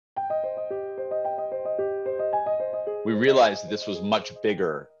we realized this was much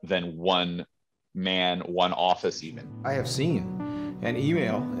bigger than one man, one office even. I have seen an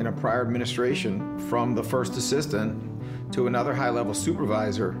email in a prior administration from the first assistant to another high-level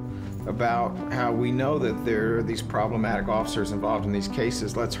supervisor about how we know that there are these problematic officers involved in these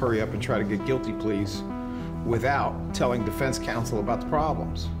cases. Let's hurry up and try to get guilty pleas without telling defense counsel about the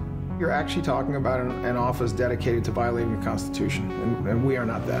problems. You're actually talking about an office dedicated to violating the Constitution, and we are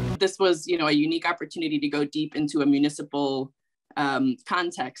not that. This was, a unique opportunity to go deep into a municipal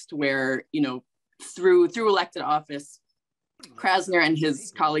context where, through elected office, Krasner and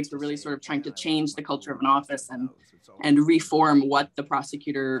his colleagues were really sort of trying to change the culture of an office and reform what the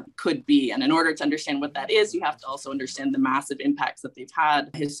prosecutor could be. And in order to understand what that is, you have to also understand the massive impacts that they've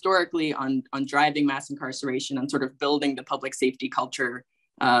had historically on driving mass incarceration and sort of building the public safety culture,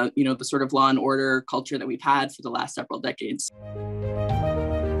 the sort of law and order culture that we've had for the last several decades.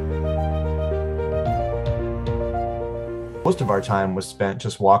 Most of our time was spent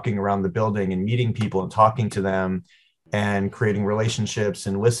just walking around the building and meeting people and talking to them and creating relationships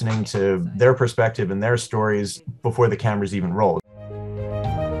and listening to their perspective and their stories before the cameras even rolled.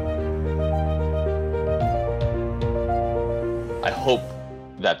 I hope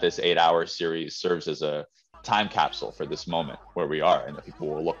that this 8-hour series serves as a time capsule for this moment where we are, and that people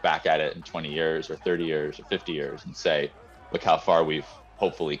will look back at it in 20 years or 30 years or 50 years and say, look how far we've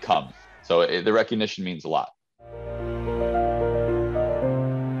hopefully come. So the recognition means a lot.